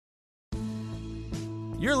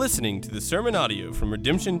You're listening to the sermon audio from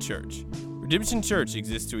Redemption Church. Redemption Church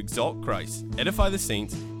exists to exalt Christ, edify the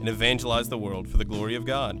saints, and evangelize the world for the glory of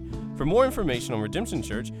God. For more information on Redemption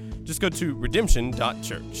Church, just go to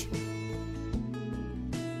redemption.church.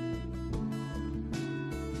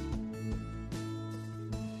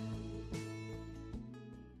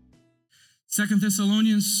 Second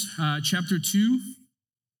Thessalonians chapter 2,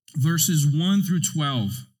 verses 1 through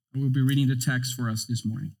 12. We'll be reading the text for us this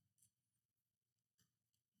morning.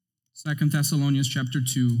 Second Thessalonians chapter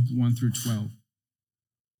 2, 1 through 12.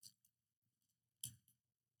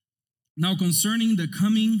 Now concerning the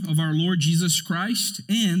coming of our Lord Jesus Christ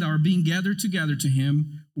and our being gathered together to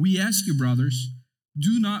him, we ask you, brothers,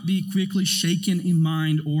 do not be quickly shaken in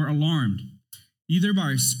mind or alarmed, either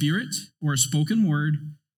by a spirit or a spoken word,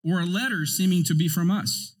 or a letter seeming to be from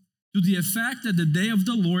us, to the effect that the day of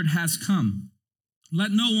the Lord has come. Let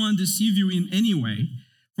no one deceive you in any way,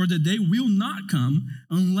 for the day will not come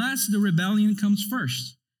unless the rebellion comes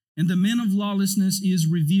first, and the man of lawlessness is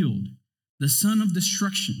revealed, the son of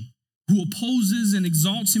destruction, who opposes and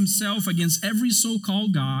exalts himself against every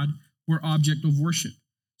so-called God or object of worship,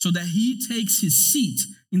 so that he takes his seat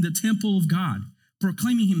in the temple of God,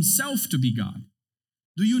 proclaiming himself to be God.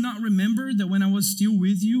 Do you not remember that when I was still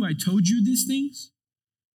with you, I told you these things?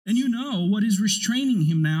 And you know what is restraining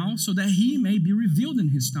him now, so that he may be revealed in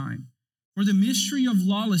his time. For the mystery of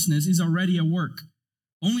lawlessness is already at work.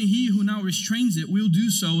 Only he who now restrains it will do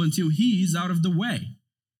so until he is out of the way.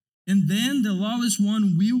 And then the lawless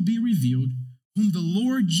one will be revealed, whom the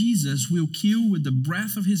Lord Jesus will kill with the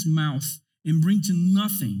breath of his mouth and bring to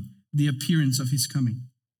nothing the appearance of his coming.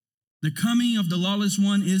 The coming of the lawless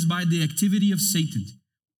one is by the activity of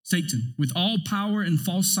Satan, with all power and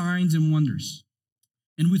false signs and wonders,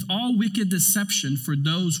 and with all wicked deception for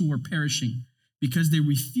those who are perishing, because they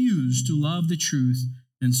refuse to love the truth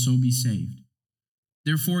and so be saved.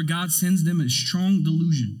 Therefore God sends them a strong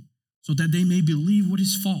delusion, so that they may believe what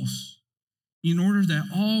is false, in order that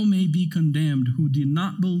all may be condemned who did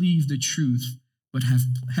not believe the truth, but have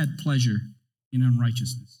had pleasure in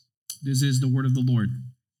unrighteousness. This is the word of the Lord.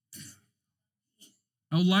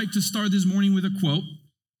 I would like to start this morning with a quote.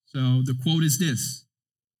 So the quote is this: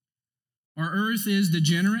 our earth is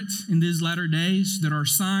degenerate in these latter days. There are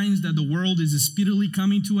signs that the world is speedily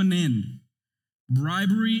coming to an end.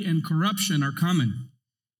 Bribery and corruption are common.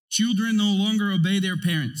 Children no longer obey their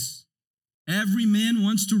parents. Every man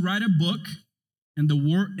wants to write a book, and the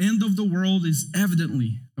end of the world is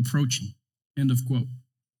evidently approaching. End of quote.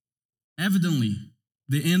 Evidently,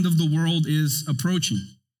 the end of the world is approaching.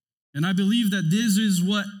 And I believe that this is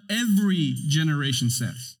what every generation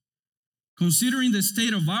says. Considering the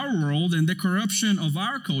state of our world and the corruption of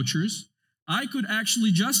our cultures, I could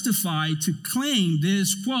actually justify to claim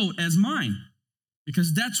this quote as mine,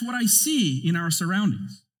 because that's what I see in our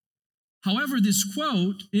surroundings. However, this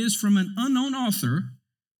quote is from an unknown author,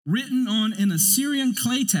 written on an Assyrian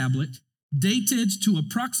clay tablet, dated to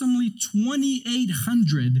approximately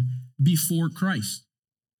 2800 before Christ.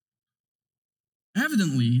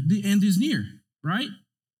 Evidently, the end is near, right?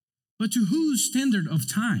 But to whose standard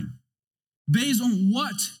of time? Based on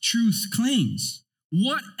what truth claims?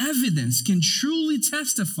 What evidence can truly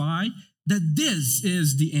testify that this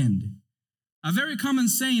is the end? A very common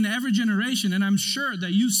saying in every generation, and I'm sure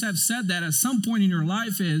that you have said that at some point in your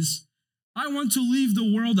life, is, I want to leave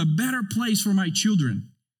the world a better place for my children.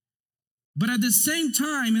 But at the same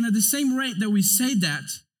time, and at the same rate that we say that,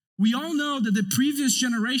 we all know that the previous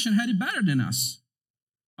generation had it better than us.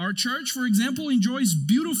 Our church, for example, enjoys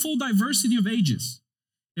beautiful diversity of ages.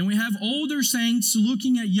 And we have older saints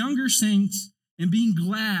looking at younger saints and being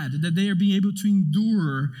glad that they are being able to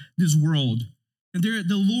endure this world. And the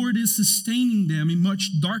Lord is sustaining them in much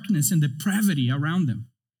darkness and depravity around them.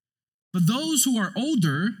 But those who are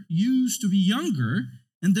older used to be younger,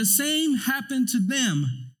 and the same happened to them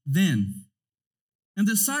then. And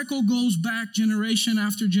the cycle goes back generation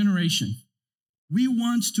after generation. We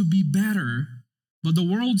want to be better, but the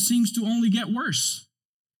world seems to only get worse.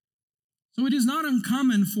 So it is not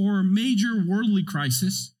uncommon for major worldly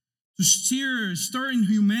crisis to stir in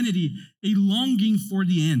humanity a longing for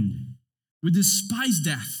the end. We despise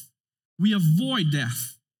death. We avoid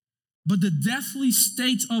death. But the deathly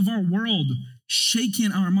state of our world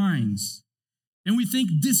shaken our minds. And we think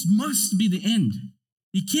this must be the end.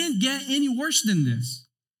 It can't get any worse than this.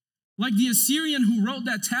 Like the Assyrian who wrote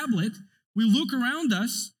that tablet, we look around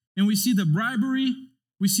us and we see the bribery,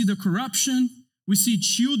 we see the corruption, we see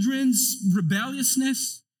children's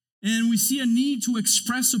rebelliousness, and we see a need to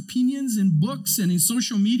express opinions in books and in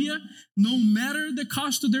social media, no matter the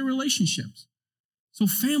cost of their relationships. So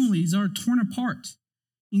families are torn apart.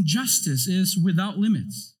 injustice is without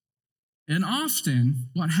limits. And often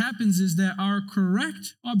what happens is that our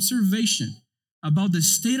correct observation about the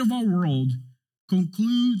state of our world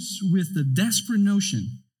concludes with the desperate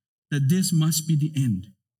notion that this must be the end.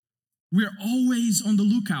 We're always on the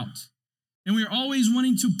lookout, and we're always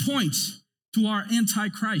wanting to point to our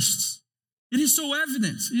antichrists. It is so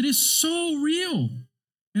evident, it is so real.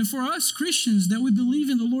 And for us Christians that we believe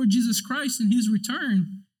in the Lord Jesus Christ and his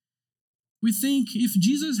return, we think if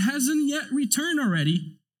Jesus hasn't yet returned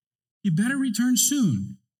already, he better return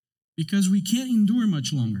soon, because we can't endure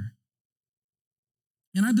much longer.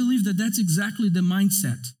 And I believe that that's exactly the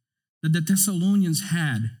mindset that the Thessalonians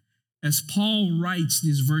had as Paul writes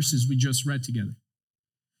these verses we just read together.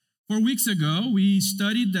 4 weeks ago, we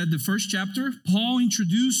studied that the first chapter, Paul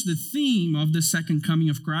introduced the theme of the second coming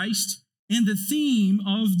of Christ and the theme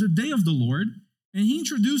of the day of the Lord, and he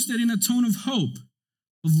introduced it in a tone of hope,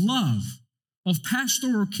 of love, of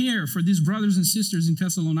pastoral care for these brothers and sisters in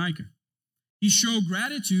Thessalonica. He showed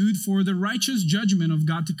gratitude for the righteous judgment of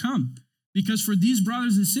God to come, because for these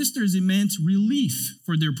brothers and sisters, it meant relief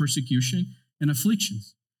for their persecution and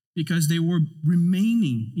afflictions, because they were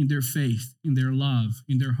remaining in their faith, in their love,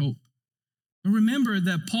 in their hope. But remember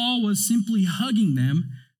that Paul was simply hugging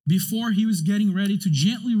them before he was getting ready to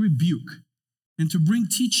gently rebuke and to bring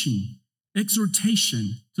teaching,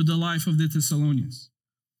 exhortation to the life of the Thessalonians.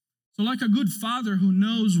 So like a good father who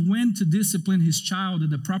knows when to discipline his child at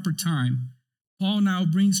the proper time, Paul now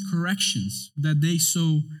brings corrections that they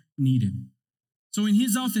so needed. So in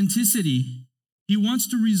his authenticity, he wants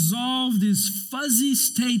to resolve this fuzzy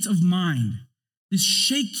state of mind, this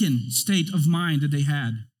shaken state of mind that they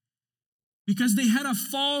had. Because they had a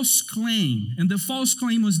false claim, and the false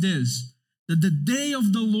claim was this, that the day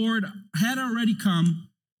of the Lord had already come,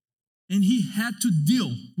 and he had to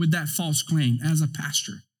deal with that false claim as a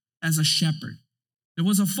pastor, as a shepherd. There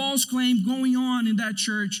was a false claim going on in that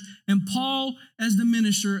church, and Paul, as the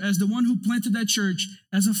minister, as the one who planted that church,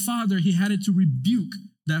 as a father, he had to rebuke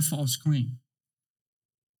that false claim.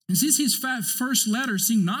 And since his first letter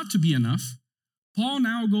seemed not to be enough, Paul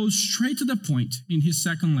now goes straight to the point in his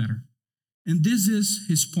second letter. And this is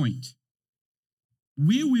his point.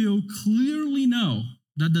 We will clearly know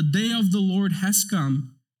that the day of the Lord has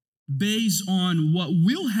come based on what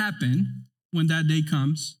will happen when that day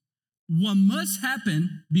comes, what must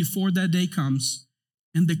happen before that day comes,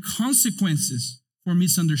 and the consequences for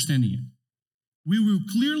misunderstanding it. We will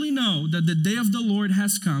clearly know that the day of the Lord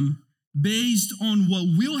has come based on what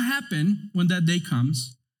will happen when that day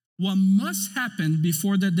comes, what must happen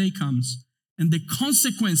before that day comes, and the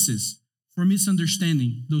consequences for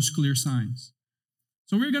misunderstanding those clear signs.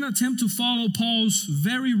 So we're going to attempt to follow Paul's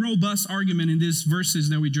very robust argument in these verses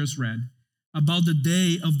that we just read about the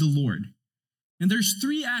day of the Lord. And there's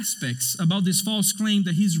 3 aspects about this false claim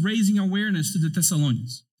that he's raising awareness to the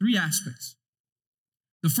Thessalonians. 3 aspects.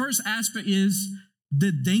 The first aspect is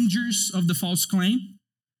the dangers of the false claim.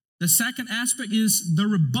 The second aspect is the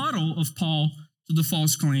rebuttal of Paul to the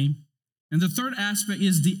false claim. And the third aspect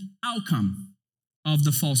is the outcome of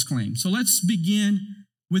the false claim. So let's begin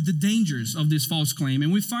with the dangers of this false claim.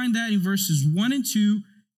 And we find that in verses 1 and 2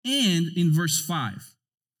 and in verse 5.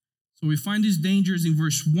 So we find these dangers in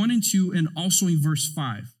verse 1 and 2 and also in verse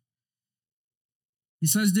 5. He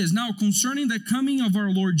says this, "Now concerning the coming of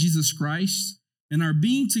our Lord Jesus Christ and our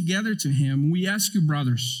being together to him, we ask you,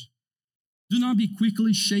 brothers, do not be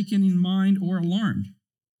quickly shaken in mind or alarmed,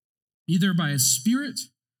 either by a spirit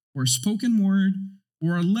or a spoken word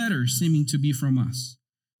or a letter seeming to be from us,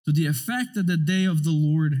 to the effect that the day of the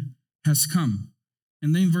Lord has come."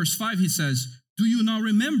 And then in verse 5 he says, "Do you not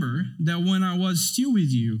remember that when I was still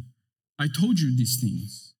with you, I told you these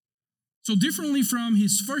things?" So differently from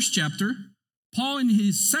his first chapter, Paul in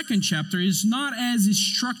his second chapter is not as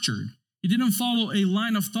structured. He didn't follow a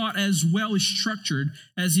line of thought as well structured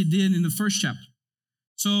as he did in the first chapter.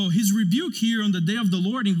 So his rebuke here on the day of the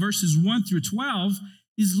Lord in verses 1 through 12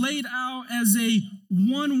 is laid out as a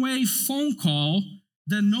one-way phone call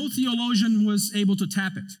that no theologian was able to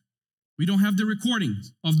tap it. We don't have the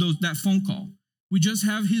recordings of that phone call. We just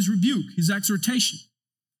have his rebuke, his exhortation.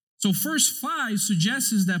 So verse 5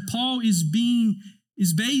 suggests that Paul is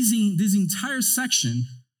basing this entire section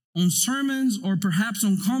on sermons or perhaps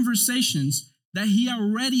on conversations that he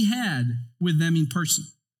already had with them in person.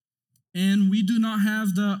 And we do not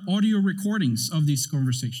have the audio recordings of these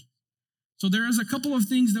conversations. So there is a couple of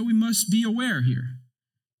things that we must be aware here.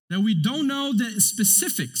 That we don't know the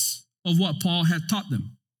specifics of what Paul had taught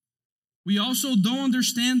them. We also don't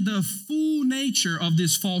understand the full nature of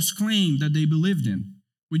this false claim that they believed in.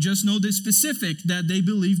 We just know the specific that they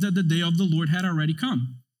believed that the day of the Lord had already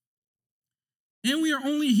come. And we are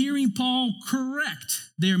only hearing Paul correct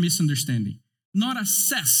their misunderstanding, not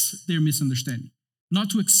assess their misunderstanding, not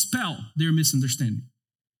to expel their misunderstanding.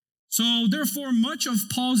 So therefore, much of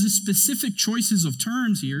Paul's specific choices of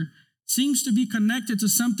terms here seems to be connected to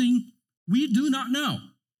something we do not know,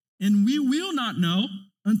 and we will not know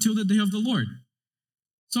until the day of the Lord.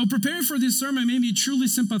 So preparing for this sermon made me truly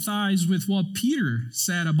sympathize with what Peter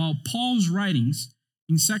said about Paul's writings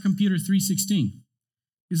in 2 Peter 3:16.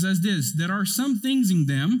 He says this: there are some things in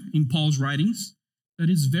them, in Paul's writings, that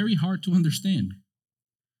is very hard to understand.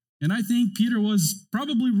 And I think Peter was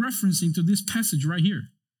probably referencing to this passage right here.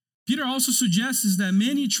 Peter also suggests that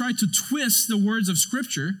many try to twist the words of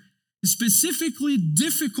Scripture, specifically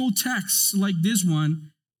difficult texts like this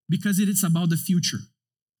one, because it is about the future.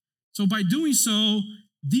 So by doing so,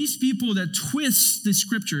 these people that twist the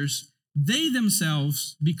Scriptures, they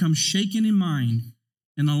themselves become shaken in mind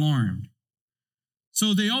and alarmed.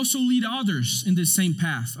 So they also lead others in this same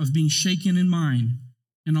path of being shaken in mind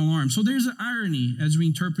and alarmed. So there's an irony as we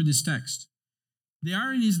interpret this text. The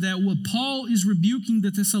irony is that what Paul is rebuking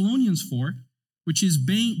the Thessalonians for, which is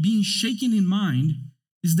being shaken in mind,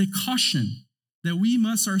 is the caution that we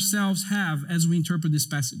must ourselves have as we interpret this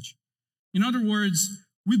passage. In other words,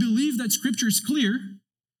 we believe that Scripture is clear,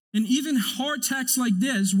 and even hard texts like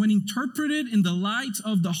this, when interpreted in the light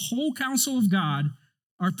of the whole counsel of God,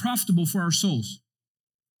 are profitable for our souls.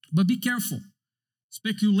 But be careful.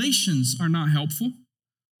 Speculations are not helpful.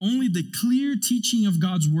 Only the clear teaching of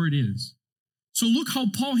God's word is. So look how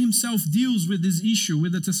Paul himself deals with this issue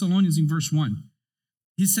with the Thessalonians in verse 1.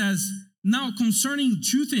 He says, now concerning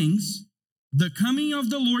two things, the coming of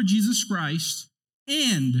the Lord Jesus Christ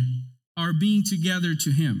and our being together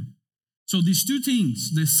to him. So these two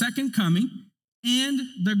things, the second coming and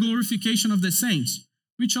the glorification of the saints,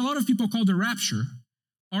 which a lot of people call the rapture,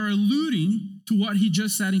 are alluding to what he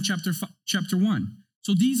just said in chapter 1.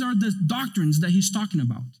 So these are the doctrines that he's talking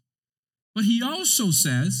about. But he also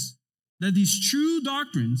says that these true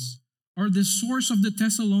doctrines are the source of the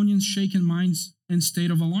Thessalonians' shaken minds and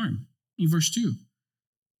state of alarm in verse 2.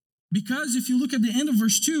 Because if you look at the end of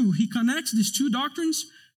verse 2, he connects these two doctrines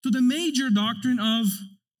to the major doctrine of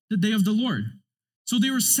the day of the Lord. So they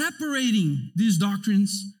were separating these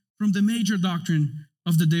doctrines from the major doctrine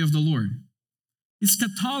of the day of the Lord.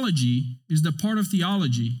 Eschatology is the part of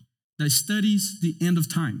theology that studies the end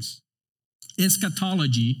of times.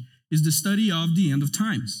 Eschatology is the study of the end of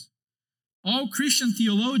times. All Christian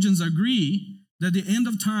theologians agree that the end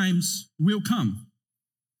of times will come.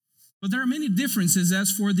 But there are many differences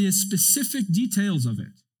as for the specific details of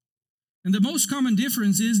it. And the most common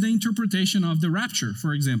difference is the interpretation of the rapture,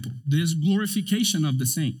 for example, this glorification of the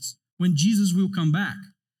saints, when Jesus will come back.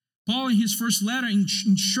 Paul, in his first letter,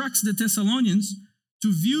 instructs the Thessalonians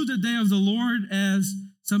to view the day of the Lord as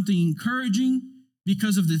something encouraging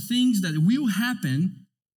because of the things that will happen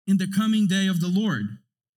in the coming day of the Lord,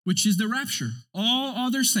 which is the rapture. All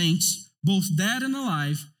other saints, both dead and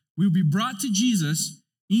alive, will be brought to Jesus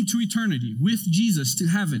into eternity, with Jesus to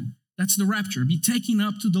heaven. That's the rapture, be taken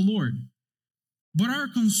up to the Lord. But our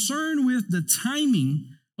concern with the timing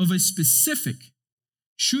of a specific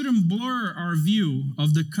shouldn't blur our view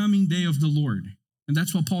of the coming day of the Lord. And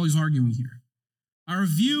that's what Paul is arguing here. Our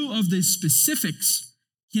view of the specifics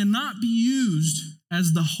cannot be used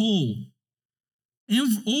as the whole.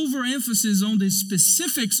 Overemphasis on the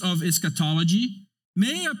specifics of eschatology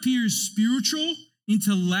may appear spiritual,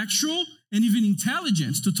 intellectual, and even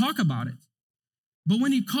intelligent to talk about it. But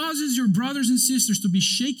when it causes your brothers and sisters to be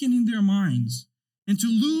shaken in their minds and to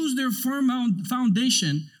lose their firm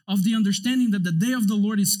foundation of the understanding that the day of the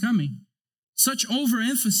Lord is coming, such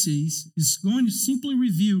overemphasis is going to simply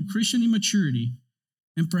reveal Christian immaturity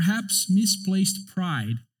and perhaps misplaced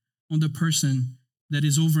pride on the person that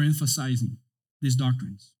is overemphasizing these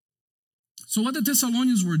doctrines. So what the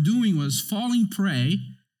Thessalonians were doing was falling prey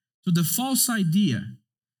to the false idea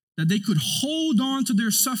that they could hold on to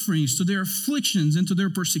their sufferings, to their afflictions, and to their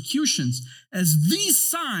persecutions as the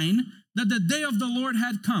sign that the day of the Lord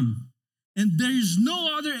had come. And there is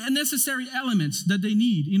no other necessary elements that they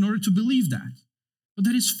need in order to believe that. But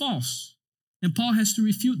that is false. And Paul has to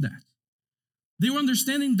refute that. They were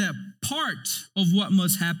understanding that part of what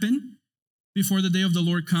must happen before the day of the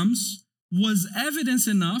Lord comes was evidence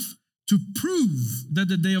enough to prove that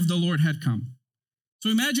the day of the Lord had come. So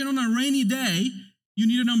imagine on a rainy day, you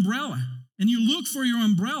need an umbrella, and you look for your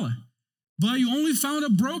umbrella, but you only found a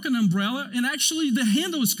broken umbrella, and actually the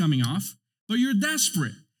handle is coming off, but you're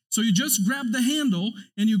desperate. So you just grab the handle,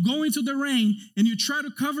 and you go into the rain, and you try to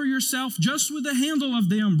cover yourself just with the handle of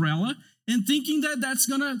the umbrella, and thinking that that's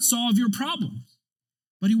going to solve your problem.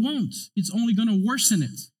 But it won't. It's only going to worsen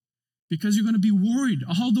it. because you're going to be worried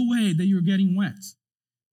all the way that you're getting wet.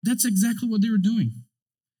 That's exactly what they were doing.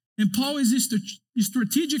 And Paul is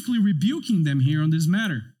strategically rebuking them here on this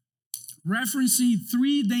matter, referencing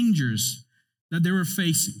 3 dangers that they were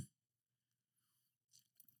facing.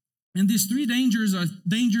 And these 3 dangers are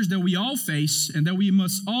dangers that we all face and that we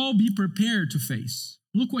must all be prepared to face.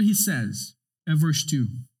 Look what he says at verse 2.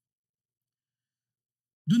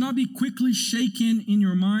 Do not be quickly shaken in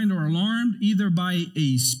your mind or alarmed either by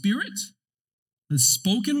a spirit, a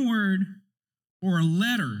spoken word, or a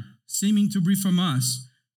letter seeming to be from us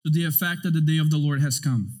to the effect that the day of the Lord has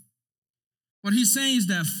come. What he's saying is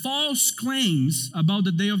that false claims about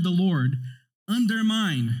the day of the Lord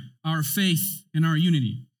undermine our faith and our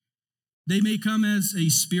unity. They may come as a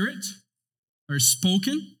spirit, or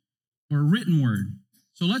spoken, or written word.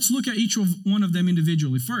 So let's look at each one of them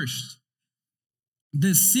individually. First,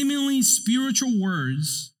 the seemingly spiritual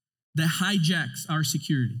words that hijacks our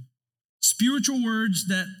security. Spiritual words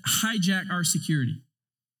that hijack our security.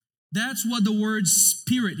 That's what the word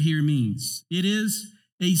spirit here means. It is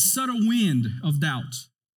a subtle wind of doubt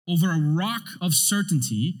over a rock of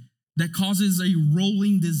certainty that causes a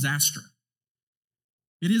rolling disaster.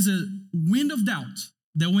 It is a wind of doubt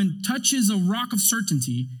that when touches a rock of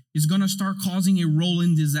certainty is going to start causing a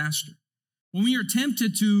rolling disaster. When we are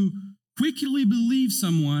tempted to quickly believe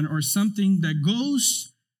someone or something that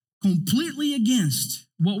goes completely against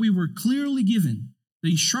what we were clearly given,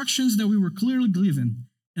 the instructions that we were clearly given,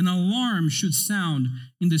 an alarm should sound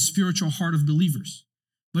in the spiritual heart of believers.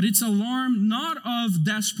 But it's alarm not of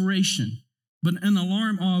desperation, but an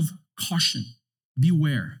alarm of caution.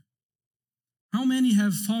 Beware. How many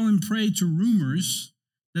have fallen prey to rumors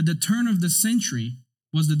that the turn of the century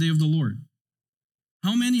was the day of the Lord?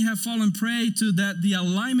 How many have fallen prey to that the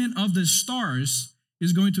alignment of the stars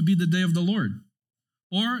is going to be the day of the Lord?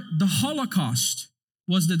 Or the Holocaust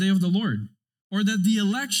was the day of the Lord? Or that the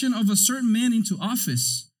election of a certain man into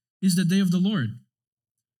office is the day of the Lord?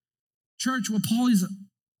 Church, what Paul is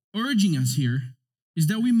urging us here is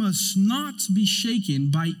that we must not be shaken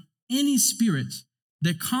by any spirit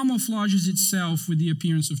that camouflages itself with the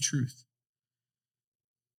appearance of truth.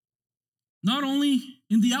 Not only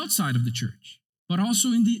in the outside of the church, but also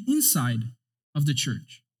in the inside of the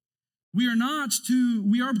church. We are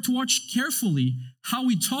to watch carefully how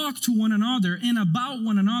we talk to one another and about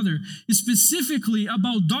one another, specifically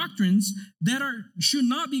about doctrines that should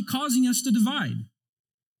not be causing us to divide.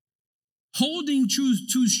 Holding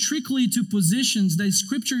too strictly to positions that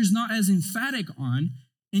Scripture is not as emphatic on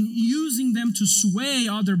and using them to sway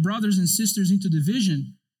other brothers and sisters into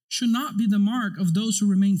division should not be the mark of those who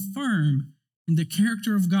remain firm in the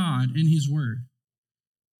character of God and His Word.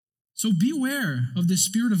 So beware of the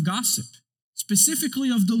spirit of gossip, specifically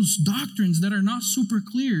of those doctrines that are not super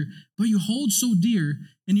clear, but you hold so dear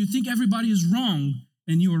and you think everybody is wrong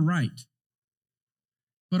and you are right.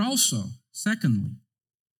 But also, secondly,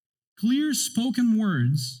 clear spoken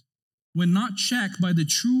words, when not checked by the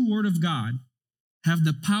true Word of God, have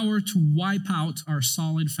the power to wipe out our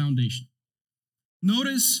solid foundation.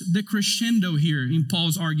 Notice the crescendo here in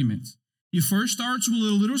Paul's argument. He first starts with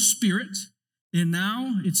a little spirit, and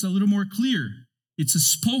now it's a little more clear. It's a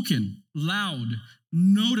spoken, loud,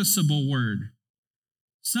 noticeable word.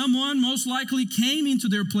 Someone most likely came into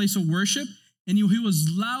their place of worship, and he was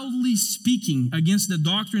loudly speaking against the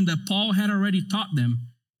doctrine that Paul had already taught them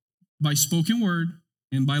by spoken word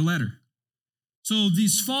and by letter. So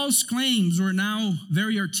these false claims were now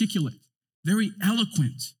very articulate, very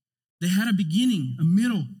eloquent. They had a beginning, a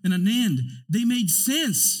middle, and an end. They made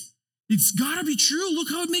sense. It's got to be true. Look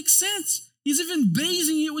how it makes sense. He's even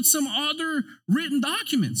basing it with some other written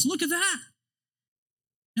documents. Look at that.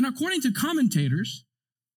 And according to commentators,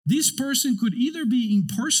 this person could either be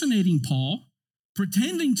impersonating Paul,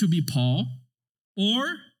 pretending to be Paul,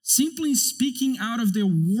 or simply speaking out of their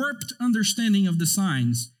warped understanding of the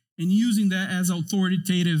signs and using that as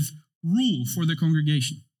authoritative rule for the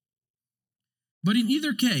congregation. But in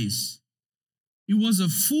either case, it was a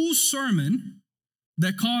full sermon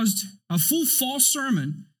that caused a full false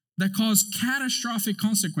sermon that caused catastrophic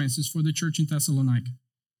consequences for the church in Thessalonica.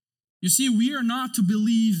 You see, we are not to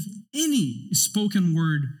believe any spoken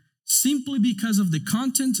word simply because of the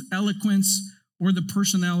content, eloquence, or the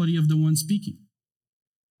personality of the one speaking.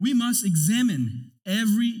 We must examine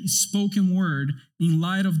every spoken word in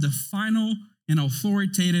light of the final and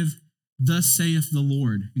authoritative, "Thus saith the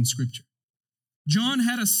Lord" in Scripture. John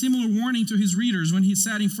had a similar warning to his readers when he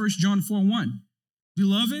said in 1 John 4:1,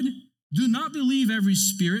 "Beloved, do not believe every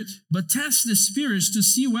spirit, but test the spirits to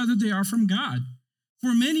see whether they are from God.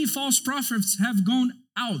 For many false prophets have gone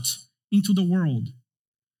out into the world."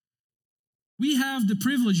 We have the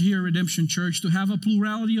privilege here at Redemption Church to have a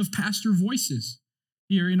plurality of pastor voices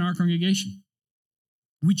here in our congregation.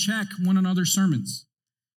 We check one another's sermons.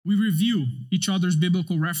 We review each other's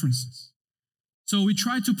biblical references. So we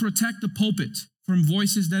try to protect the pulpit from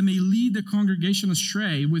voices that may lead the congregation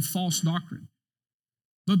astray with false doctrine.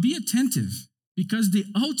 But be attentive, because the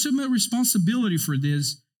ultimate responsibility for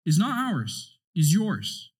this is not ours, it's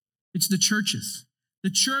yours. It's the church's.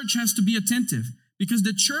 The church has to be attentive, because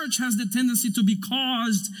the church has the tendency to be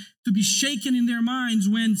caused to be shaken in their minds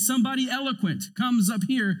when somebody eloquent comes up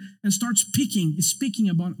here and starts speaking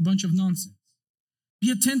a bunch of nonsense.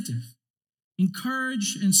 Be attentive.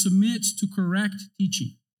 Encourage and submit to correct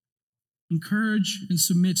teaching. Encourage and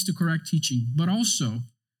submit to correct teaching, but also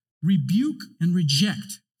rebuke and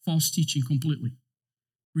reject false teaching completely.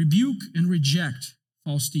 Rebuke and reject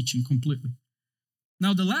false teaching completely.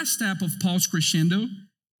 Now, the last step of Paul's crescendo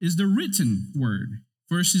is the written word.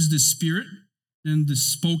 First is the spirit, then the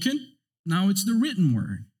spoken. Now it's the written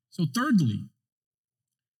word. So thirdly,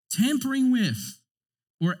 tampering with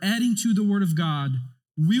or adding to the word of God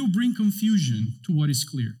will bring confusion to what is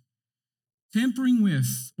clear. Tampering with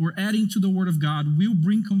or adding to the word of God will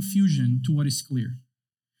bring confusion to what is clear.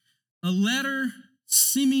 A letter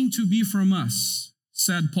seeming to be from us,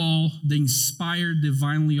 said Paul, the inspired,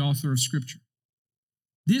 divinely author of Scripture.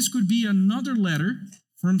 This could be another letter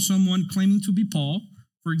from someone claiming to be Paul,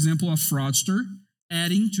 for example, a fraudster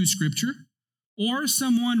adding to Scripture, or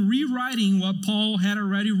someone rewriting what Paul had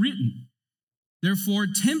already written, therefore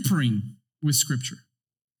tampering with Scripture.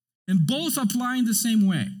 And both apply in the same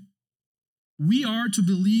way. We are to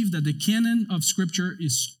believe that the canon of Scripture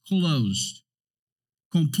is closed,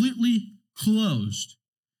 completely closed.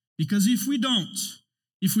 Because if we don't,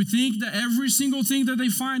 if we think that every single thing that they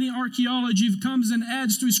find in archaeology comes and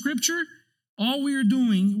adds to Scripture, all we are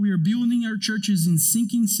doing, we are building our churches in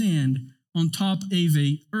sinking sand on top of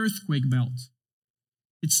an earthquake belt.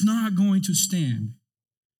 It's not going to stand.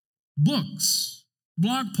 Books,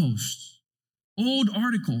 blog posts, old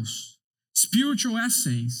articles, spiritual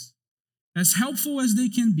essays, as helpful as they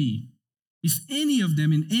can be, if any of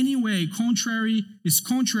them in any way is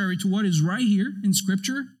contrary to what is right here in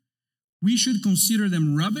Scripture, we should consider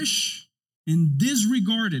them rubbish and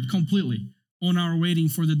disregarded completely on our waiting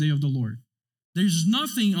for the day of the Lord. There's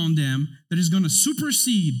nothing on them that is going to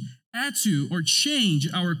supersede, add to, or change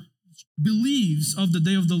our beliefs of the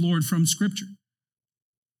day of the Lord from Scripture.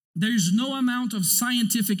 There's no amount of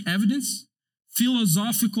scientific evidence,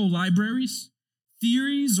 philosophical libraries,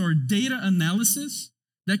 theories, or data analysis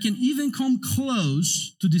that can even come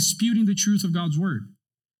close to disputing the truth of God's word.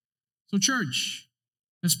 So church,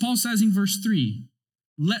 as Paul says in verse 3,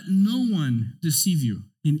 let no one deceive you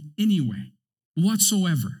in any way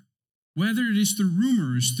whatsoever, whether it is through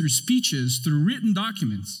rumors, through speeches, through written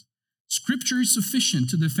documents. Scripture is sufficient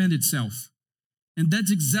to defend itself. And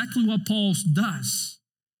that's exactly what Paul does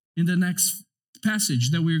in the next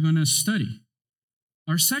passage that we're going to study.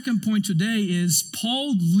 Our second point today is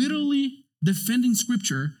Paul literally defending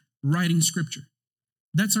Scripture, writing Scripture.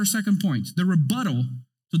 That's our second point, the rebuttal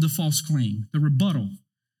to the false claim. The rebuttal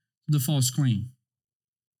to the false claim.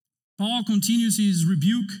 Paul continues his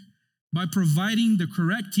rebuke by providing the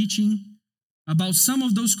correct teaching about some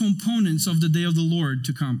of those components of the day of the Lord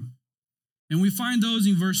to come. And we find those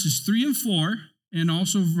in verses 3 and 4, and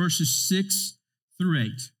also verses 6 through 8.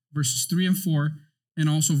 Verses 3 and 4, and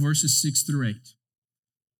also verses 6 through 8.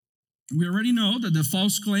 We already know that the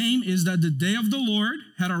false claim is that the day of the Lord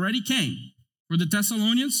had already came. For the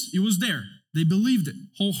Thessalonians, it was there. They believed it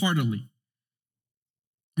wholeheartedly.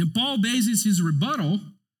 And Paul bases his rebuttal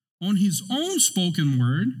on his own spoken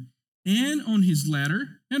word and on his letter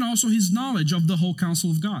and also his knowledge of the whole counsel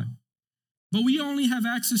of God. But we only have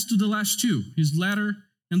access to the last two, his letter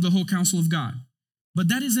and the whole counsel of God. But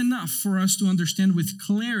that is enough for us to understand with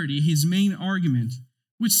clarity his main argument,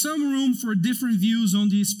 with some room for different views on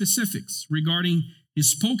the specifics regarding his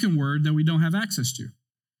spoken word that we don't have access to.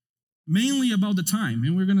 Mainly about the time,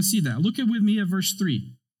 and we're going to see that. Look with me at verse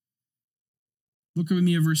 3. Look with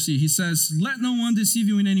me at verse 3. He says, let no one deceive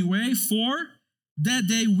you in any way, for that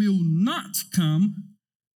day will not come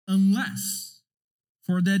unless.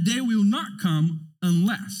 For that day will not come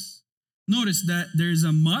unless. Notice that there's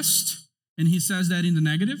a must, and he says that in the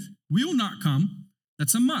negative. Will not come.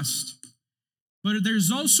 That's a must. But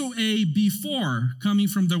there's also a before coming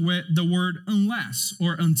from the word unless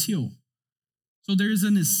or until. So there is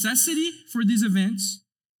a necessity for these events,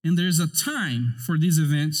 and there's a time for these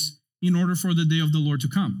events in order for the day of the Lord to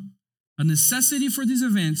come. A necessity for these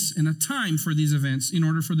events and a time for these events in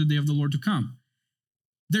order for the day of the Lord to come.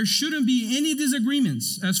 There shouldn't be any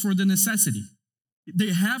disagreements as for the necessity.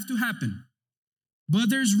 They have to happen. But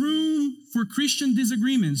there's room for Christian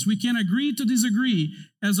disagreements. We can agree to disagree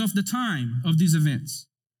as of the time of these events.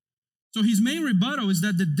 So his main rebuttal is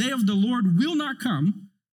that the day of the Lord will not come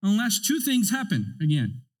unless two things happen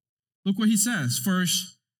again. Look what he says.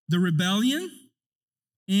 First, the rebellion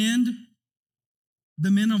and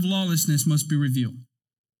the men of lawlessness must be revealed.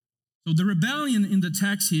 So the rebellion in the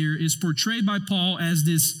text here is portrayed by Paul as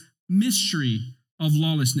this mystery of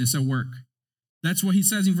lawlessness at work. That's what he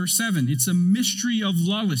says in verse 7. It's a mystery of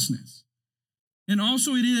lawlessness. And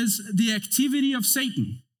also it is the activity of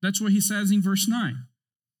Satan. That's what he says in verse 9.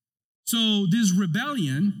 So this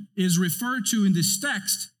rebellion is referred to in this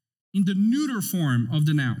text in the neuter form of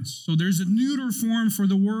the nouns. So there's a neuter form for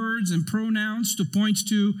the words and pronouns to point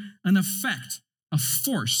to an effect, a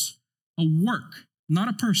force, a work, not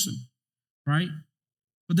a person, right?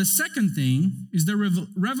 But the second thing is the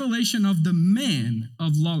revelation of the man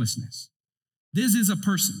of lawlessness. This is a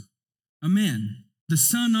person, a man, the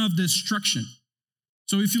son of destruction.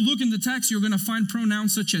 So if you look in the text, you're going to find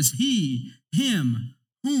pronouns such as he, him,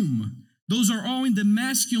 whom. Those are all in the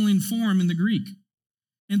masculine form in the Greek.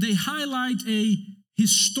 And they highlight a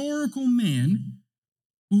historical man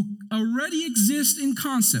who already exists in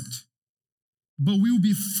concept, but will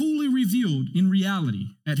be fully revealed in reality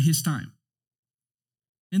at his time.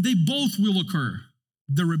 And they both will occur,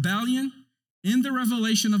 the rebellion and the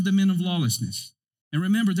revelation of the men of lawlessness. And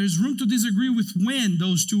remember, there's room to disagree with when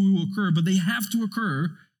those two will occur, but they have to occur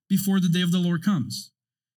before the day of the Lord comes.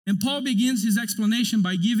 And Paul begins his explanation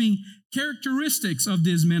by giving characteristics of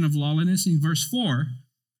these men of lawlessness in verse 4.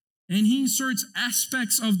 And he inserts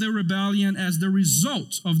aspects of the rebellion as the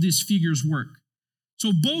result of this figure's work.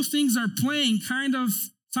 So both things are playing kind of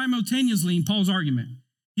simultaneously in Paul's argument.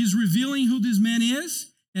 He's revealing who this man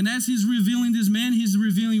is, and as he's revealing this man, he's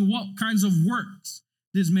revealing what kinds of works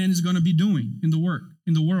this man is going to be doing in the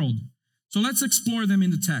world. So let's explore them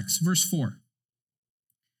in the text. Verse 4.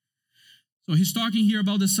 So he's talking here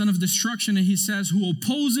about the son of destruction, and he says, who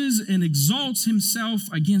opposes and exalts himself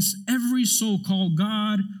against every so-called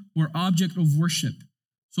God or object of worship,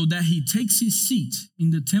 so that he takes his seat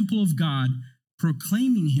in the temple of God,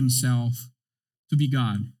 proclaiming himself to be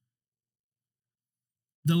God.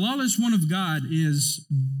 The lawless one of God is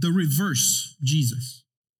the reverse Jesus.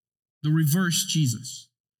 The reverse Jesus.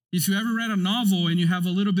 If you ever read a novel and you have a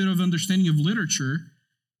little bit of understanding of literature,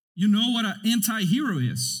 you know what an anti-hero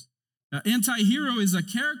is. An anti-hero is a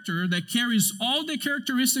character that carries all the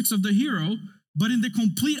characteristics of the hero, but in the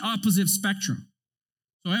complete opposite spectrum.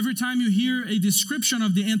 So every time you hear a description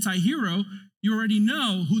of the anti-hero, you already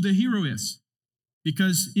know who the hero is,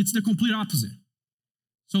 because it's the complete opposite.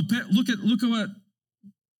 So look at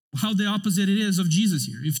how the opposite it is of Jesus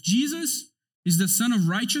here. If Jesus is the Son of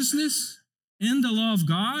righteousness and the law of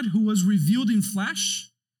God who was revealed in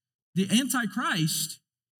flesh, the Antichrist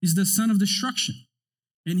is the son of destruction.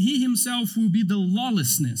 And he himself will be the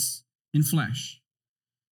lawlessness in flesh.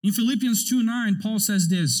 In Philippians 2:9, Paul says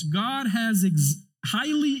this, God has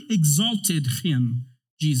highly exalted him,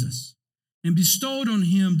 Jesus, and bestowed on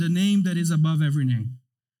him the name that is above every name.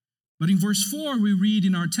 But in verse 4, we read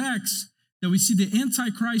in our text that we see the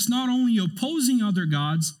Antichrist not only opposing other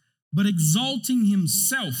gods, but exalting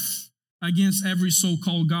himself against every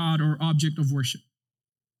so-called God or object of worship.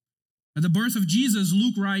 At the birth of Jesus,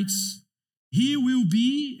 Luke writes, he will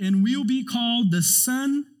be and will be called the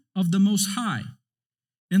Son of the Most High,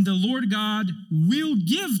 and the Lord God will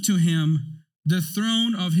give to him the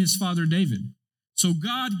throne of his father David. So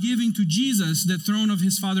God giving to Jesus the throne of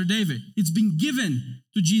his father David. It's been given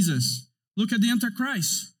to Jesus. Look at the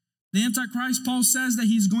Antichrist. The Antichrist, Paul says that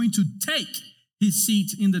he's going to take his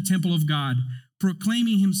seat in the temple of God,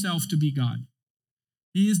 proclaiming himself to be God.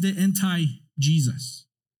 He is the anti-Jesus.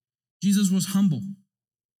 Jesus was humble.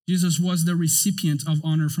 Jesus was the recipient of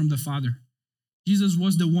honor from the Father. Jesus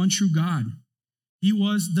was the one true God. He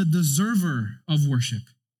was the deserver of worship.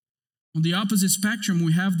 On the opposite spectrum,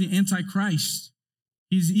 we have the Antichrist.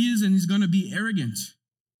 He is and is going to be arrogant,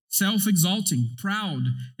 self-exalting, proud,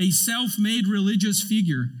 a self-made religious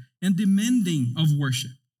figure, and demanding of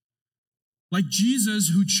worship. Like Jesus,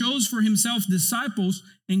 who chose for himself disciples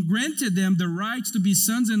and granted them the rights to be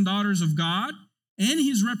sons and daughters of God and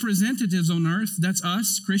his representatives on earth, that's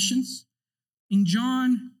us, Christians. In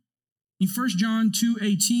 1 John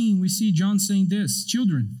 2:18, we see John saying this,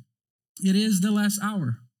 children, it is the last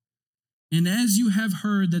hour. And as you have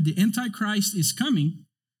heard that the Antichrist is coming,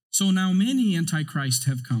 so now many Antichrists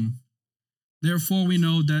have come. Therefore, we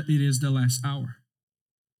know that it is the last hour.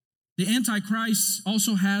 The Antichrist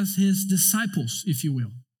also has his disciples, if you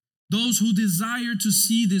will, those who desire to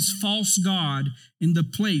see this false God in the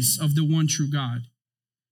place of the one true God.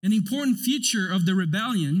 An important feature of the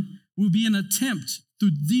rebellion will be an attempt to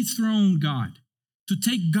dethrone God, to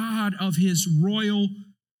take God of his royal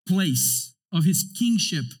place, of his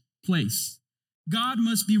kingship place. God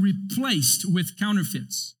must be replaced with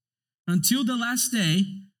counterfeits until the last day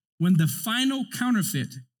when the final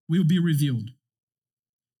counterfeit will be revealed.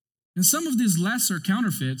 And some of these lesser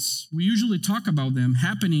counterfeits, we usually talk about them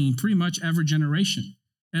happening in pretty much every generation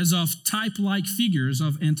as of type-like figures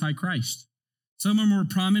of Antichrist. Some are more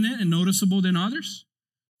prominent and noticeable than others.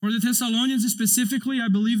 For the Thessalonians specifically, I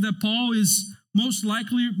believe that Paul is most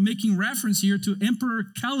likely making reference here to Emperor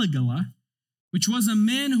Caligula, which was a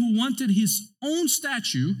man who wanted his own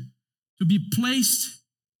statue to be placed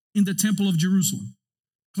in the temple of Jerusalem,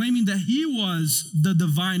 claiming that he was the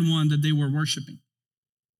divine one that they were worshiping.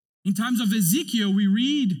 In times of Ezekiel, we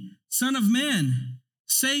read, "Son of man,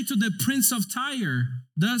 say to the prince of Tyre,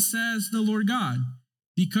 thus says the Lord God,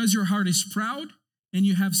 because your heart is proud and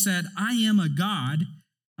you have said, I am a god,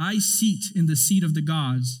 I sit in the seat of the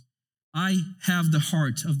gods, I have the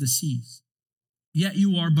heart of the seas. Yet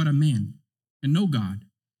you are but a man and no God,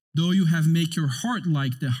 though you have made your heart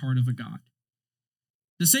like the heart of a god."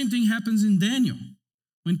 The same thing happens in Daniel,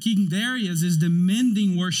 when King Darius is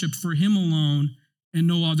demanding worship for him alone and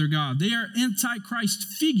no other God. They are Antichrist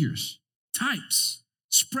figures, types,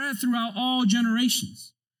 spread throughout all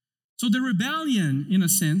generations. So the rebellion, in a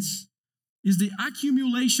sense, is the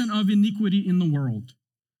accumulation of iniquity in the world,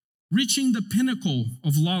 reaching the pinnacle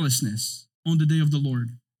of lawlessness on the day of the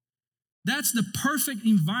Lord. That's the perfect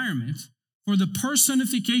environment for the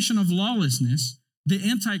personification of lawlessness, the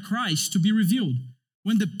Antichrist, to be revealed,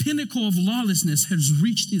 when the pinnacle of lawlessness has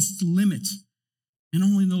reached its limit. And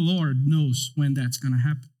only the Lord knows when that's going to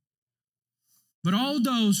happen. But all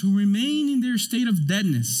those who remain in their state of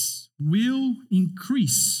deadness will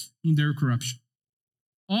increase in their corruption.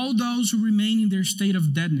 All those who remain in their state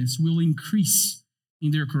of deadness will increase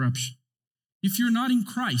in their corruption. If you're not in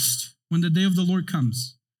Christ when the day of the Lord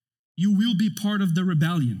comes, you will be part of the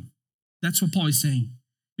rebellion. That's what Paul is saying.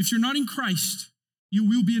 If you're not in Christ, you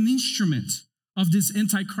will be an instrument of this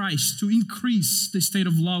Antichrist to increase the state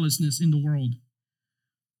of lawlessness in the world.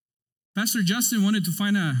 Pastor Justin wanted to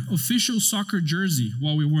find an official soccer jersey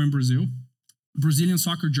while we were in Brazil. Brazilian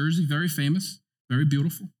soccer jersey, very famous, very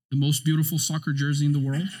beautiful. The most beautiful soccer jersey in the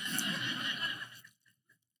world.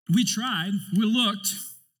 We tried, we looked,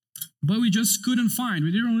 but we just couldn't find.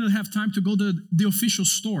 We didn't really have time to go to the official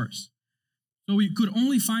stores. So we could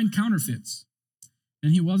only find counterfeits.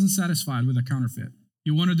 And he wasn't satisfied with a counterfeit.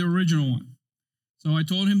 He wanted the original one. So I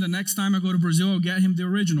told him the next time I go to Brazil, I'll get him the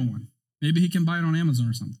original one. Maybe he can buy it on Amazon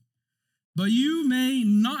or something. But you may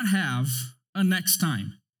not have a next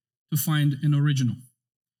time to find an original.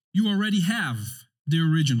 You already have the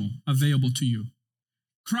original available to you.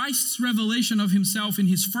 Christ's revelation of himself in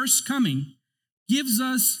his first coming gives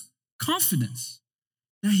us confidence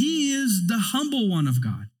that he is the humble one of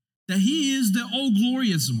God, that he is the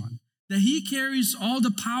all-glorious one, that he carries all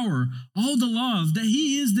the power, all the love, that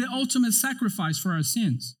he is the ultimate sacrifice for our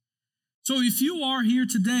sins. So if you are here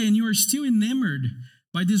today and you are still enamored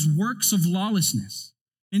by these works of lawlessness,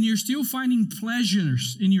 and you're still finding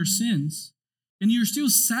pleasures in your sins, and you're still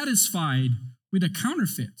satisfied with a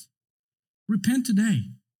counterfeit, repent today.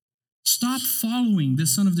 Stop following the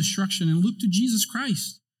son of destruction and look to Jesus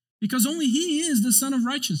Christ, because only he is the son of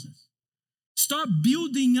righteousness. Stop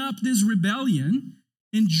building up this rebellion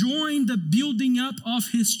and join the building up of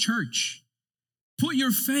his church. Put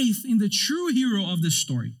your faith in the true hero of this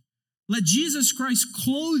story. Let Jesus Christ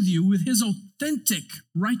clothe you with his authentic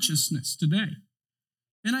righteousness today.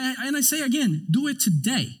 And I say again, do it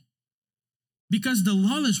today, because the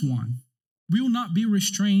lawless one will not be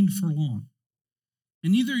restrained for long.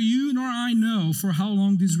 And neither you nor I know for how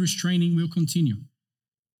long this restraining will continue.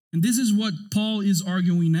 And this is what Paul is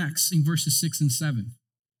arguing next in verses 6 and 7.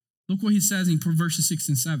 Look what he says in verses 6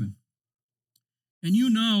 and 7. And you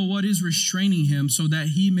know what is restraining him, so that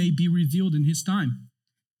he may be revealed in his time.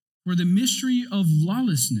 For the mystery of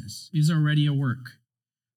lawlessness is already at work.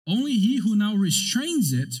 Only he who now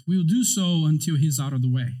restrains it will do so until he's out of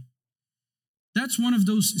the way. That's one of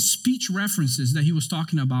those speech references that he was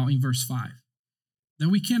talking about in verse 5. That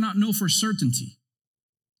we cannot know for certainty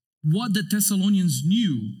what the Thessalonians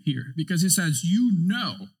knew here, because it says, you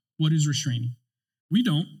know what is restraining. We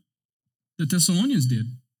don't. The Thessalonians did.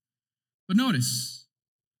 But notice,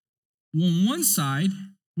 on one side,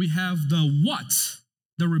 we have the what,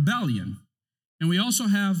 the rebellion, and we also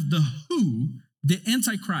have the who, the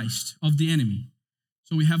antichrist of the enemy.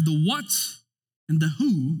 So we have the what and the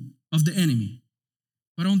who of the enemy.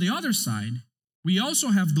 But on the other side, we also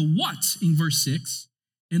have the what in verse 6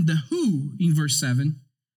 and the who in verse 7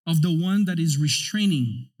 of the one that is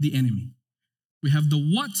restraining the enemy. We have the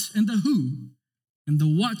what and the who, and the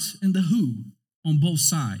what and the who on both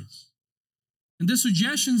sides. And the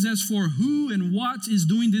suggestions as for who and what is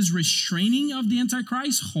doing this restraining of the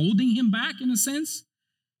Antichrist, holding him back in a sense,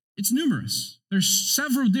 it's numerous. There's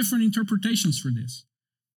several different interpretations for this.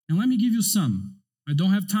 And let me give you some. I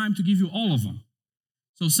don't have time to give you all of them.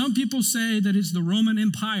 So some people say that it's the Roman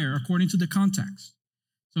Empire according to the context.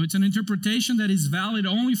 So it's an interpretation that is valid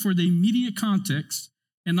only for the immediate context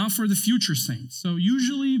and not for the future saints. So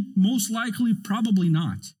usually, most likely, probably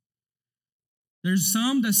not. There's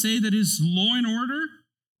some that say that it's law and order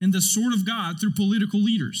and the sword of God through political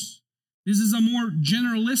leaders. This is a more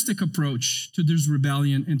generalistic approach to this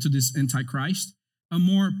rebellion and to this Antichrist, a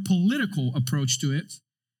more political approach to it,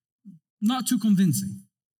 not too convincing.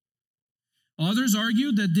 Others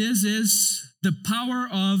argue that this is the power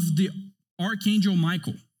of the Archangel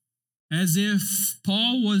Michael, as if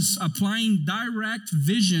Paul was applying direct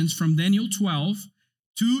visions from Daniel 12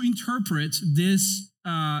 to interpret this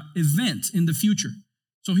event in the future.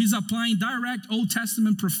 So he's applying direct Old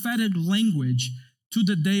Testament prophetic language to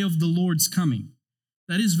the day of the Lord's coming.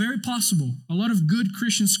 That is very possible. A lot of good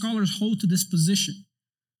Christian scholars hold to this position.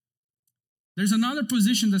 There's another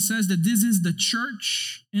position that says that this is the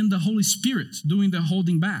church and the Holy Spirit doing the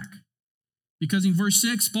holding back. Because in verse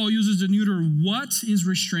 6, Paul uses the neuter what is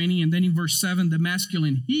restraining, and then in verse 7, the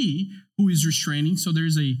masculine he who is restraining. So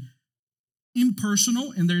there's a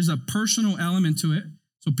impersonal and there's a personal element to it.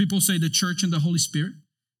 So people say the church and the Holy Spirit.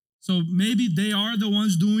 So maybe they are the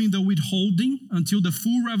ones doing the withholding until the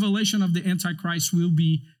full revelation of the Antichrist will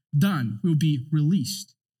be done, will be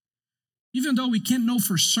released. Even though we can't know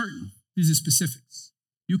for certain these specifics,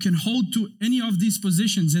 you can hold to any of these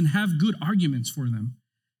positions and have good arguments for them.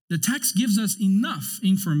 The text gives us enough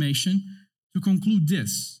information to conclude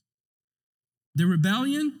this. The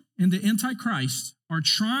rebellion and the Antichrist are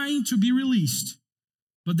trying to be released,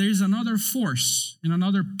 but there is another force and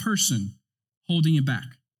another person holding it back.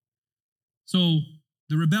 So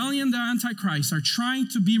the rebellion and the Antichrist are trying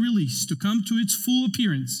to be released, to come to its full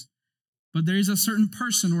appearance, but there is a certain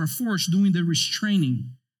person or a force doing the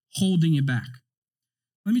restraining, holding it back.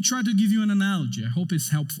 Let me try to give you an analogy. I hope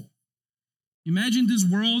it's helpful. Imagine this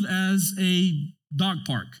world as a dog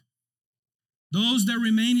park. Those that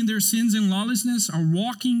remain in their sins and lawlessness are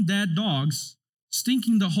walking dead dogs,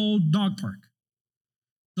 stinking the whole dog park.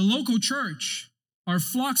 The local church are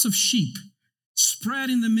flocks of sheep spread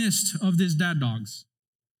in the midst of these dead dogs.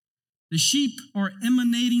 The sheep are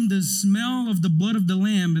emanating the smell of the blood of the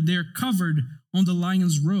lamb, and they are covered on the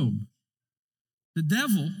lion's robe. The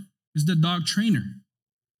devil is the dog trainer.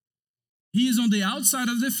 He is on the outside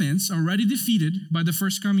of the fence, already defeated by the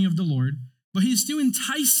first coming of the Lord, but he is still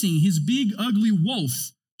enticing his big, ugly wolf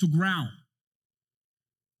to growl.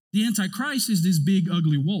 The Antichrist is this big,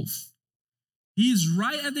 ugly wolf. He is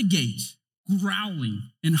right at the gate,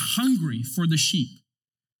 growling and hungry for the sheep.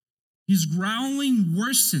 His growling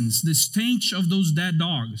worsens the stench of those dead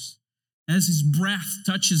dogs. As his breath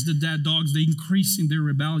touches the dead dogs, they increase in their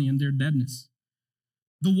rebellion, their deadness.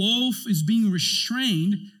 The wolf is being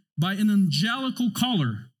restrained by an angelical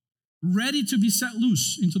collar, ready to be set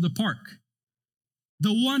loose into the park.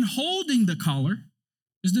 The one holding the collar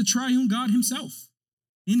is the triune God himself,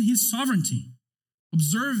 in his sovereignty,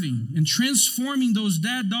 observing and transforming those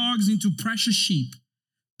dead dogs into precious sheep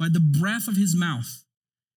by the breath of his mouth,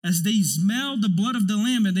 as they smell the blood of the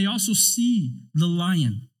lamb and they also see the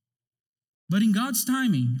lion. But in God's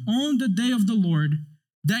timing, on the day of the Lord,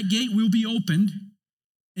 that gate will be opened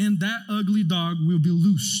and that ugly dog will be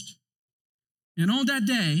loosed. And on that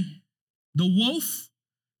day, the wolf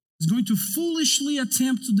is going to foolishly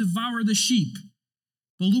attempt to devour the sheep.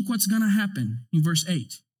 But look what's going to happen in verse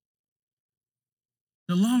 8.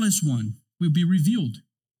 The lawless one will be revealed,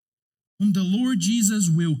 whom the Lord Jesus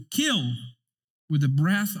will kill with the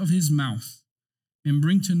breath of his mouth and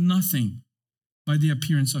bring to nothing by the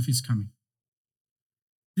appearance of his coming.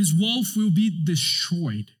 This wolf will be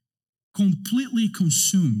destroyed, completely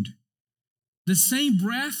consumed. The same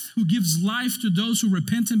breath who gives life to those who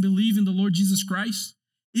repent and believe in the Lord Jesus Christ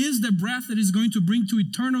is the breath that is going to bring to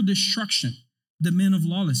eternal destruction the men of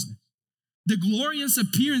lawlessness. The glorious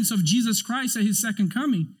appearance of Jesus Christ at his second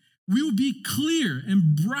coming will be clear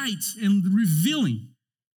and bright and revealing,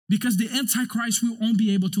 because the Antichrist won't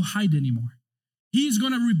be able to hide anymore. He is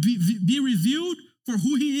going to be revealed for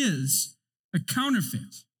who he is, a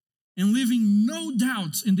counterfeit, and leaving no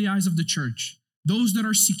doubt in the eyes of the church, those that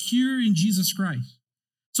are secure in Jesus Christ.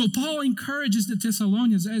 So Paul encourages the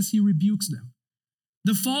Thessalonians as he rebukes them.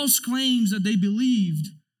 The false claims that they believed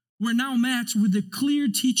were now met with the clear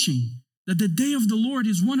teaching that the day of the Lord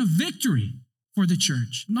is one of victory for the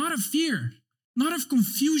church, not of fear, not of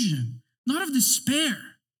confusion, not of despair.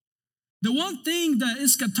 The one thing that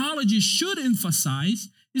eschatology should emphasize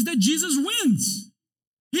is that Jesus wins.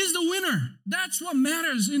 He's the winner. That's what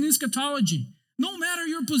matters in eschatology, no matter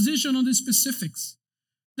your position on the specifics.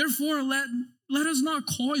 Therefore, let us not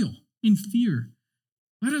coil in fear.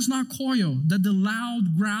 Let us not coil that the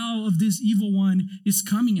loud growl of this evil one is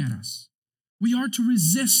coming at us. We are to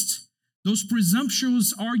resist those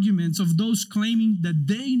presumptuous arguments of those claiming that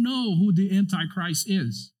they know who the Antichrist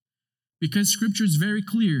is, because Scripture is very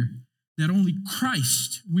clear that only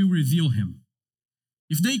Christ will reveal him.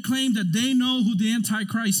 If they claim that they know who the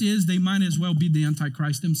Antichrist is, they might as well be the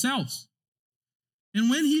Antichrist themselves.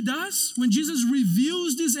 And when he does, when Jesus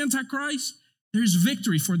reveals this Antichrist, there's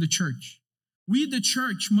victory for the church. We, the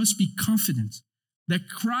church, must be confident that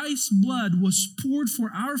Christ's blood was poured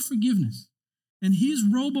for our forgiveness, and his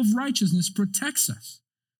robe of righteousness protects us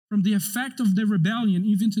from the effect of the rebellion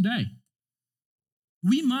even today.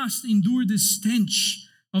 We must endure the stench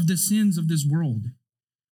of the sins of this world,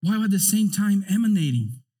 while at the same time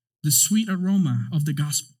emanating the sweet aroma of the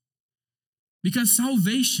gospel. Because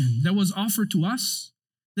salvation that was offered to us,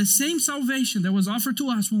 the same salvation that was offered to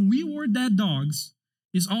us when we were dead dogs,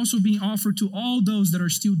 is also being offered to all those that are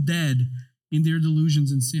still dead in their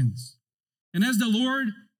delusions and sins. And as the Lord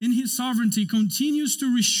in his sovereignty continues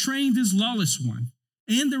to restrain this lawless one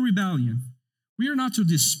and the rebellion, we are not to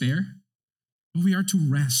despair, but we are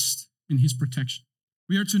to rest in his protection.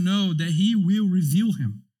 We are to know that he will reveal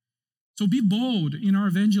him. So be bold in our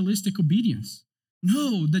evangelistic obedience.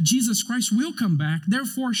 Know that Jesus Christ will come back.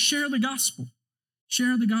 Therefore, share the gospel.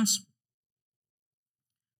 Share the gospel.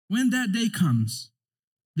 When that day comes,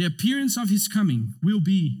 the appearance of his coming will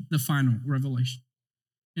be the final revelation.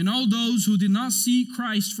 And all those who did not see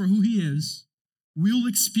Christ for who he is will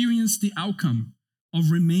experience the outcome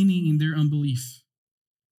of remaining in their unbelief.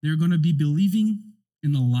 They're going to be believing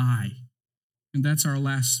in a lie. And that's our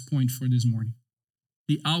last point for this morning.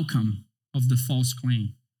 The outcome of the false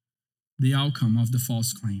claim. The outcome of the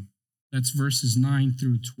false claim. That's verses 9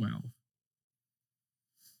 through 12.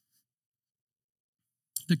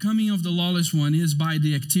 The coming of the lawless one is by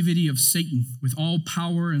the activity of Satan, with all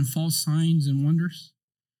power and false signs and wonders,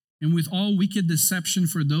 and with all wicked deception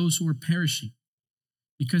for those who are perishing,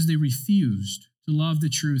 because they refused to love the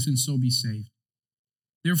truth and so be saved.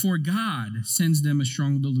 Therefore, God sends them a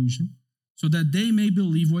strong delusion, so that they may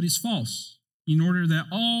believe what is false, in order that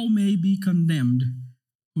all may be condemned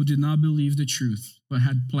who did not believe the truth, but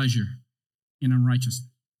had pleasure in unrighteousness.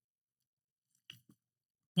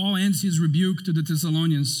 Paul ends his rebuke to the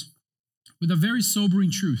Thessalonians with a very sobering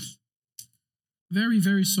truth. Very,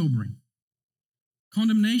 very sobering.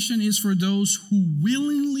 Condemnation is for those who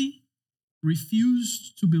willingly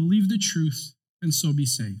refuse to believe the truth and so be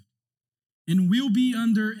saved, and will be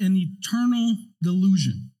under an eternal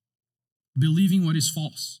delusion, believing what is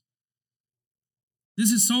false.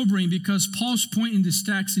 This is sobering because Paul's point in this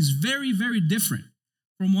text is very, very different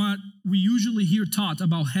from what we usually hear taught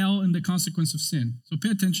about hell and the consequence of sin. So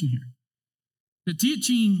pay attention here. The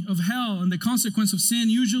teaching of hell and the consequence of sin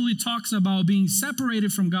usually talks about being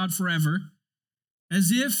separated from God forever,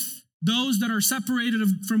 as if those that are separated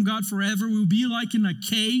from God forever will be like in a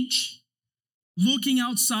cage, looking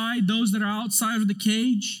outside those that are outside of the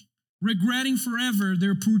cage, regretting forever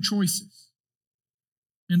their poor choices.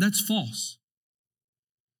 And that's false.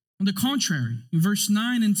 On the contrary, in verse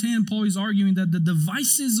 9 and 10, Paul is arguing that the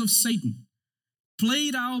devices of Satan,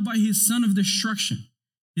 played out by his son of destruction,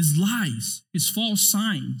 his lies, his false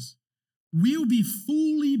signs, will be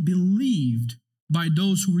fully believed by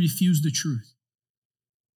those who refuse the truth.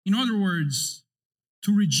 In other words,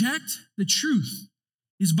 to reject the truth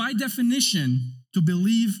is by definition to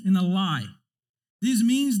believe in a lie. This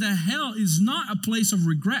means that hell is not a place of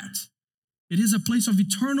regret. It is a place of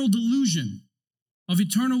eternal delusion, of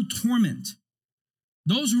eternal torment.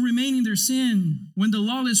 Those who remain in their sin when the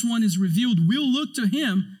lawless one is revealed will look to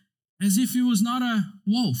him as if he was not a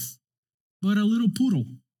wolf, but a little poodle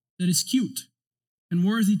that is cute and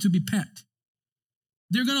worthy to be pet.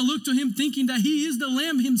 They're going to look to him thinking that he is the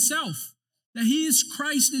Lamb himself, that he is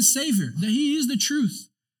Christ the Savior, that he is the truth,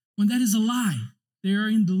 when that is a lie. They are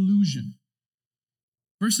in delusion.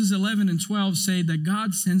 Verses 11 and 12 say that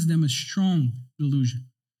God sends them a strong delusion,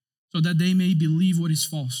 so that they may believe what is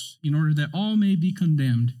false, in order that all may be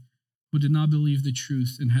condemned who did not believe the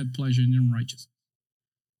truth and had pleasure in unrighteousness.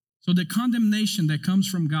 So the condemnation that comes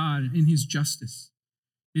from God in his justice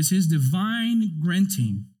is his divine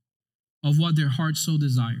granting of what their heart so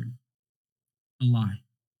desired, a lie.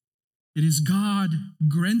 It is God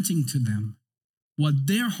granting to them what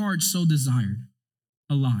their hearts so desired,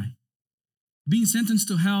 a lie. Being sentenced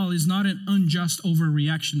to hell is not an unjust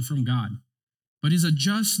overreaction from God, but is a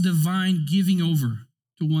just divine giving over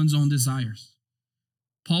to one's own desires.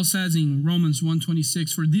 Paul says in Romans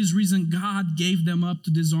 1:26, for this reason God gave them up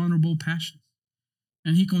to dishonorable passions.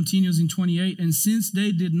 And he continues in 28, and since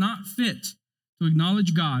they did not fit to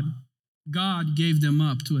acknowledge God, God gave them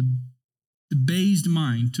up to a debased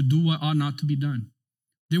mind to do what ought not to be done.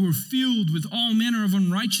 They were filled with all manner of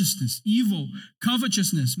unrighteousness, evil,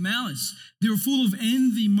 covetousness, malice. They were full of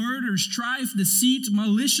envy, murder, strife, deceit,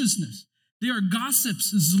 maliciousness. They are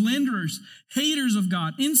gossips, slanderers, haters of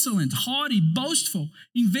God, insolent, haughty, boastful,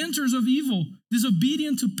 inventors of evil,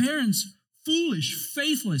 disobedient to parents, foolish,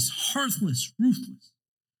 faithless, heartless, ruthless.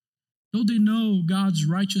 Though they know God's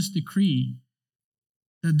righteous decree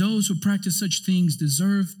that those who practice such things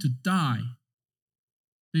deserve to die,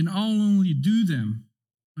 they not only do them,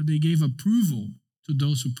 but they gave approval to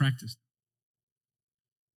those who practice them.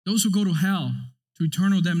 Those who go to hell, to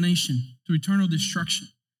eternal damnation, to eternal destruction,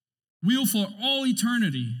 will for all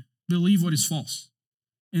eternity believe what is false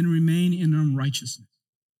and remain in unrighteousness.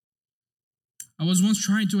 I was once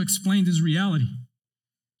trying to explain this reality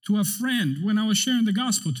to a friend when I was sharing the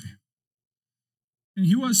gospel to him. And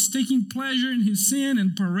he was taking pleasure in his sin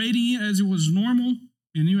and parading it as it was normal,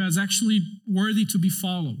 and it was actually worthy to be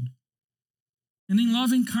followed. And in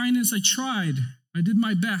loving kindness, I did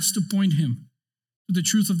my best to point him to the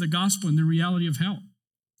truth of the gospel and the reality of hell.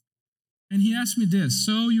 And he asked me this,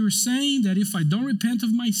 so you're saying that if I don't repent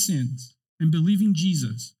of my sins and believe in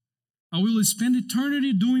Jesus, I will spend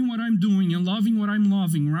eternity doing what I'm doing and loving what I'm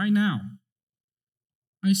loving right now?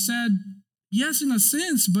 I said, yes, in a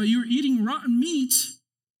sense, but you're eating rotten meat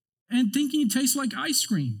and thinking it tastes like ice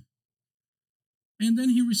cream. And then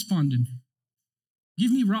he responded,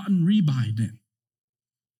 give me rotten ribeye then.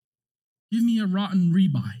 Give me a rotten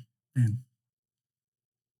ribeye then.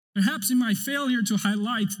 Perhaps in my failure to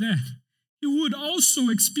highlight that, he would also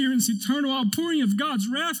experience eternal outpouring of God's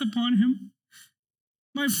wrath upon him.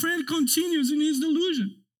 My friend continues in his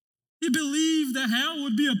delusion. He believed that hell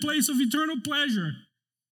would be a place of eternal pleasure.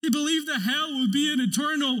 He believed that hell would be an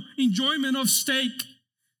eternal enjoyment of steak.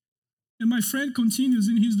 And my friend continues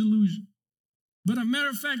in his delusion. But a matter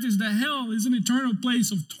of fact is that hell is an eternal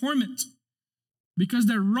place of torment, because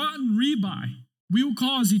that rotten ribeye will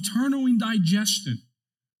cause eternal indigestion,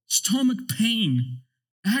 stomach pain,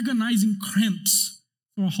 agonizing cramps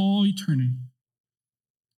for all eternity.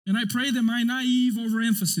 And I pray that my naive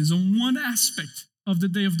overemphasis on one aspect of the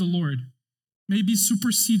day of the Lord may be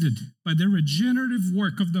superseded by the regenerative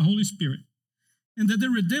work of the Holy Spirit, and that the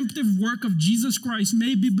redemptive work of Jesus Christ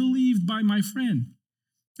may be believed by my friend.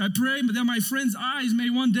 I pray that my friend's eyes may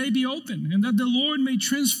one day be open, and that the Lord may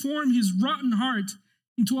transform his rotten heart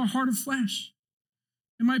into a heart of flesh.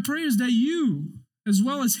 And my prayer is that you, as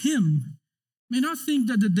well as him, may not think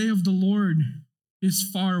that the day of the Lord is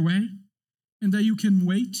far away and that you can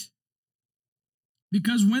wait.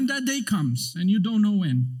 Because when that day comes, and you don't know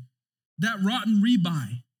when, that rotten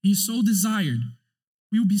ribeye he so desired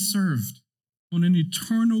will be served on an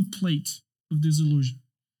eternal plate of disillusion.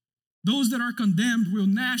 Those that are condemned will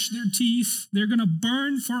gnash their teeth. They're going to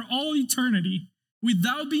burn for all eternity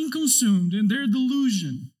without being consumed in their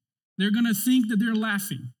delusion. They're going to think that they're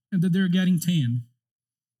laughing and that they're getting tanned.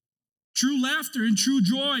 True laughter and true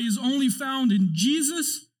joy is only found in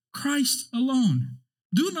Jesus Christ alone.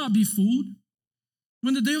 Do not be fooled.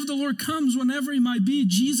 When the day of the Lord comes, whenever it might be,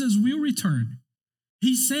 Jesus will return.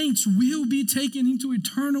 His saints will be taken into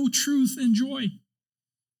eternal truth and joy.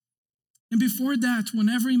 And before that,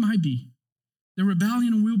 whenever it might be, the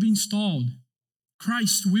rebellion will be installed.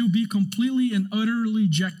 Christ will be completely and utterly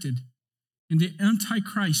rejected, and the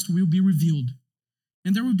Antichrist will be revealed.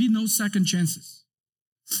 And there will be no second chances.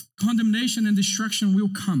 Condemnation and destruction will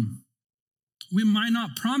come. We might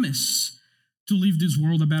not promise to leave this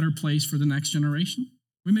world a better place for the next generation.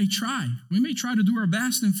 We may try. We may try to do our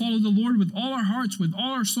best and follow the Lord with all our hearts, with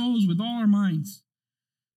all our souls, with all our minds.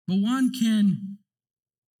 But one can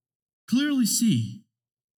clearly see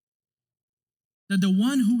that the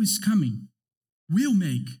one who is coming will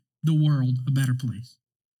make the world a better place.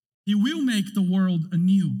 He will make the world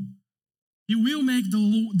anew. He will make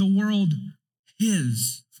the world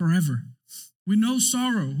his forever. With no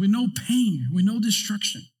sorrow, with no pain, with no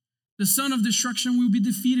destruction. The son of destruction will be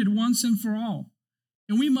defeated once and for all.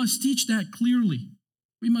 And we must teach that clearly.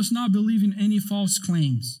 We must not believe in any false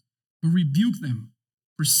claims, but rebuke them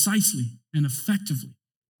precisely and effectively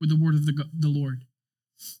with the word of the Lord.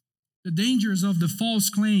 The dangers of the false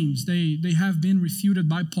claims, they have been refuted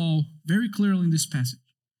by Paul very clearly in this passage.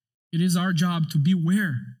 It is our job to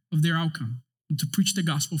beware of their outcome, and to preach the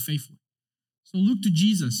gospel faithfully. So look to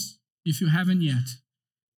Jesus if you haven't yet,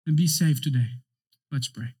 and be saved today. Let's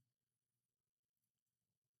pray.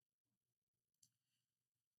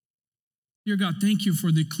 Dear God, thank you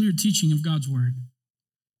for the clear teaching of God's word.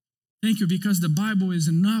 Thank you because the Bible is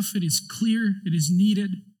enough, it is clear, it is needed.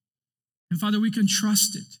 And Father, we can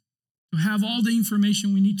trust it to have all the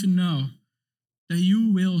information we need to know that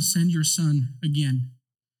you will send your Son again.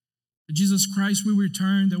 That Jesus Christ will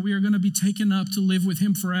return, that we are going to be taken up to live with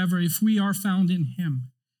him forever if we are found in him.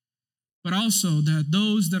 But also that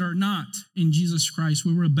those that are not in Jesus Christ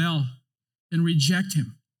will rebel and reject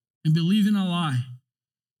him and believe in a lie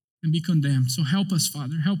and be condemned. So help us,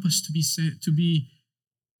 Father. Help us to be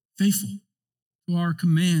faithful to our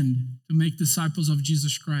command to make disciples of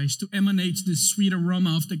Jesus Christ, to emanate this sweet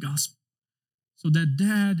aroma of the gospel, so that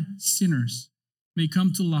dead sinners may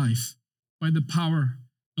come to life by the power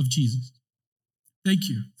of Jesus. Thank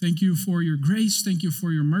you. Thank you for your grace. Thank you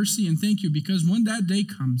for your mercy. And thank you because when that day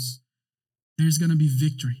comes, there's going to be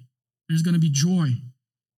victory. There's going to be joy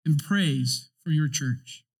and praise for your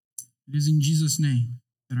church. It is in Jesus' name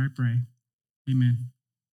that I pray. Amen.